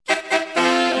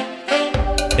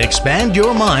Expand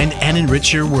your mind and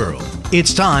enrich your world.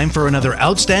 It's time for another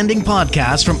outstanding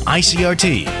podcast from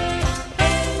ICRT.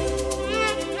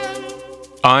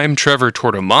 I'm Trevor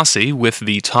Tortomasi with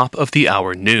the top of the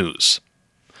hour news.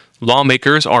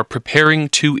 Lawmakers are preparing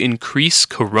to increase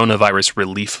coronavirus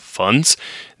relief funds.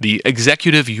 The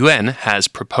Executive Yuan has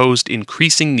proposed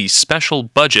increasing the special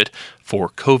budget for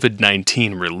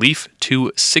COVID-19 relief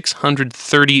to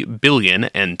 630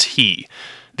 billion NT.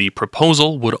 The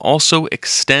proposal would also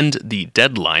extend the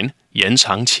deadline, 延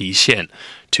长期限,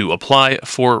 to apply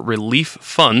for relief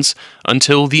funds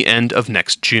until the end of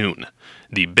next June.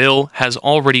 The bill has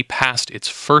already passed its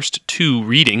first two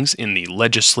readings in the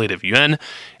Legislative Yuan,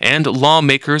 and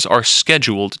lawmakers are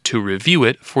scheduled to review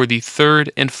it for the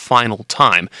third and final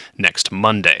time next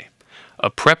Monday. A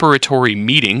preparatory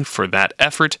meeting for that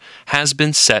effort has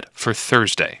been set for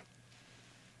Thursday.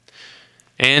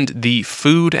 And the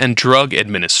Food and Drug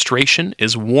Administration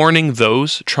is warning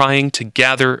those trying to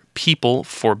gather people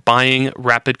for buying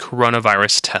rapid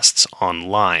coronavirus tests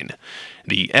online.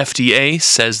 The FDA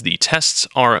says the tests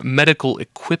are medical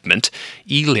equipment,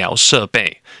 医疗设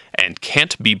备, and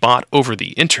can't be bought over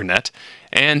the internet,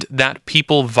 and that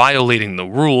people violating the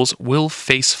rules will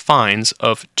face fines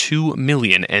of 2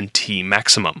 million NT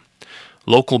maximum.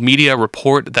 Local media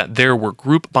report that there were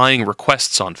group buying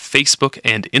requests on Facebook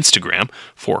and Instagram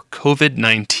for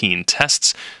COVID-19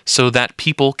 tests so that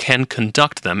people can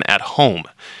conduct them at home.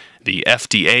 The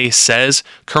FDA says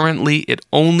currently it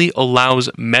only allows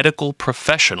medical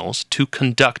professionals to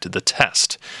conduct the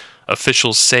test.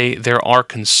 Officials say there are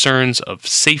concerns of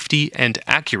safety and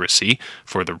accuracy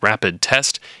for the rapid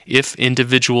test if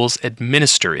individuals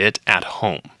administer it at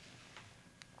home.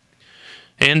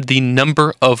 And the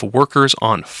number of workers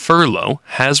on furlough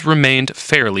has remained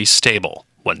fairly stable,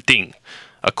 稳定.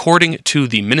 According to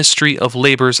the Ministry of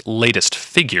Labor's latest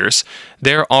figures,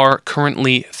 there are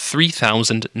currently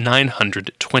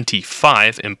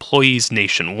 3,925 employees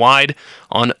nationwide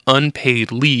on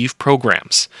unpaid leave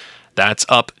programs. That's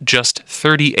up just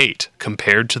 38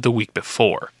 compared to the week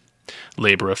before.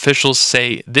 Labor officials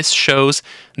say this shows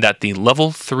that the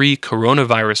Level 3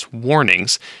 coronavirus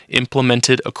warnings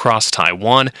implemented across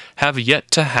Taiwan have yet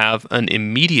to have an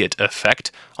immediate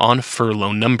effect on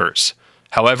furlough numbers.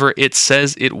 However, it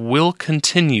says it will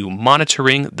continue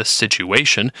monitoring the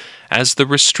situation as the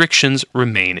restrictions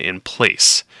remain in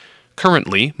place.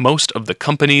 Currently, most of the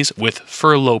companies with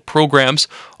furlough programs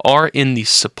are in the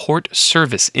support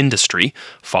service industry,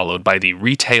 followed by the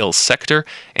retail sector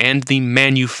and the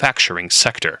manufacturing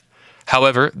sector.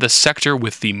 However, the sector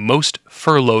with the most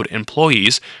furloughed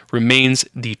employees remains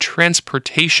the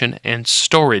transportation and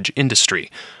storage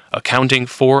industry, accounting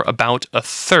for about a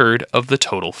third of the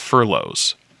total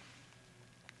furloughs.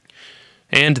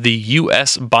 And the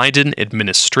U.S. Biden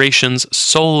administration's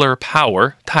solar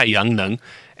power, 太阳能,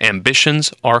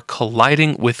 ambitions are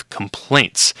colliding with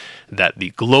complaints that the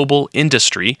global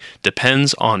industry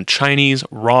depends on Chinese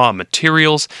raw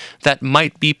materials that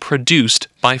might be produced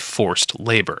by forced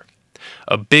labor.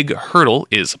 A big hurdle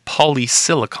is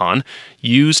polysilicon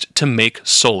used to make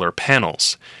solar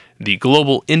panels. The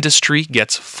global industry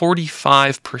gets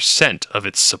 45% of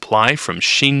its supply from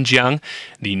Xinjiang,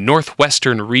 the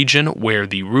northwestern region where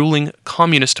the ruling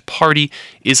Communist Party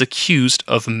is accused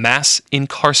of mass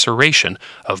incarceration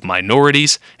of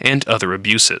minorities and other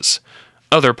abuses.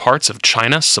 Other parts of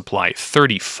China supply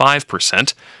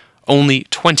 35%. Only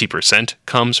 20%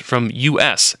 comes from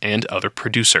U.S. and other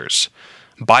producers.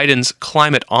 Biden's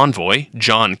climate envoy,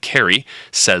 John Kerry,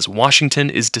 says Washington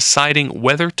is deciding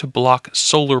whether to block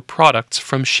solar products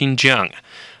from Xinjiang.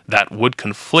 That would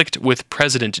conflict with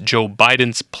President Joe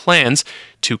Biden's plans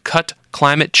to cut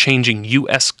climate-changing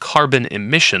U.S. carbon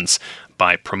emissions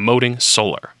by promoting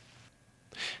solar.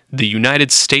 The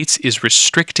United States is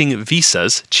restricting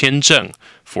visas, 签证,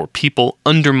 for people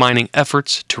undermining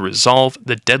efforts to resolve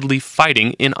the deadly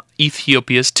fighting in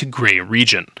Ethiopia's Tigray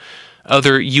region.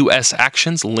 Other U.S.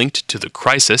 actions linked to the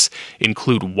crisis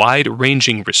include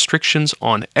wide-ranging restrictions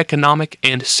on economic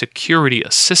and security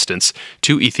assistance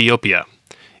to Ethiopia.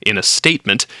 In a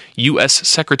statement, U.S.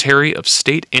 Secretary of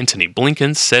State Antony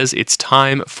Blinken says it's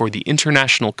time for the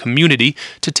international community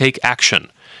to take action.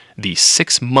 The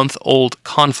 6-month-old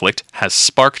conflict has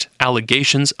sparked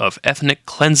allegations of ethnic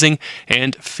cleansing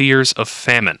and fears of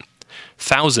famine.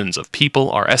 Thousands of people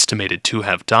are estimated to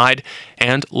have died,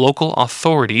 and local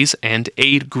authorities and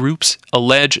aid groups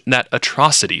allege that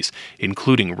atrocities,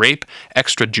 including rape,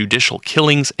 extrajudicial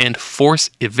killings, and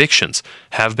forced evictions,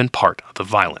 have been part of the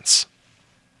violence.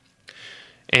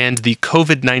 And the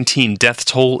COVID-19 death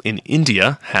toll in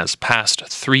India has passed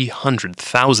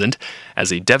 300,000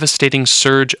 as a devastating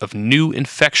surge of new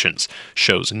infections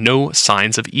shows no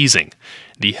signs of easing.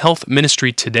 The Health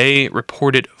Ministry today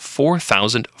reported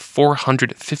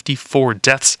 4,454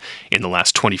 deaths in the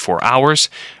last 24 hours,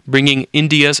 bringing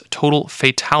India's total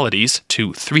fatalities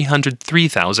to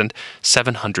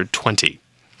 303,720.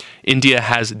 India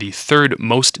has the third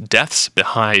most deaths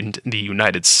behind the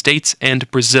United States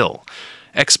and Brazil.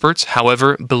 Experts,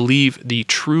 however, believe the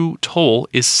true toll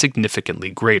is significantly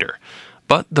greater.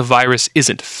 But the virus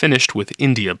isn't finished with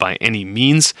India by any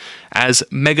means. As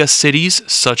mega-cities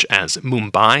such as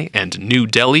Mumbai and New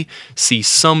Delhi see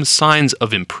some signs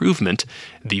of improvement,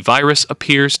 the virus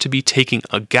appears to be taking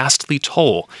a ghastly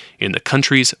toll in the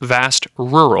country's vast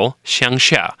rural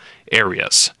xiangxia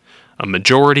areas. A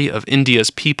majority of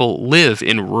India's people live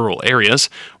in rural areas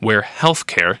where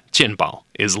healthcare, 健保,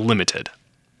 is limited.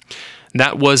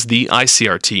 That was the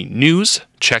ICRT News.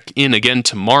 Check in again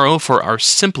tomorrow for our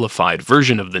simplified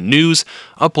version of the news,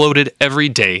 uploaded every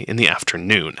day in the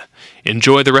afternoon.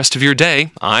 Enjoy the rest of your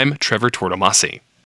day. I'm Trevor Tortomasi.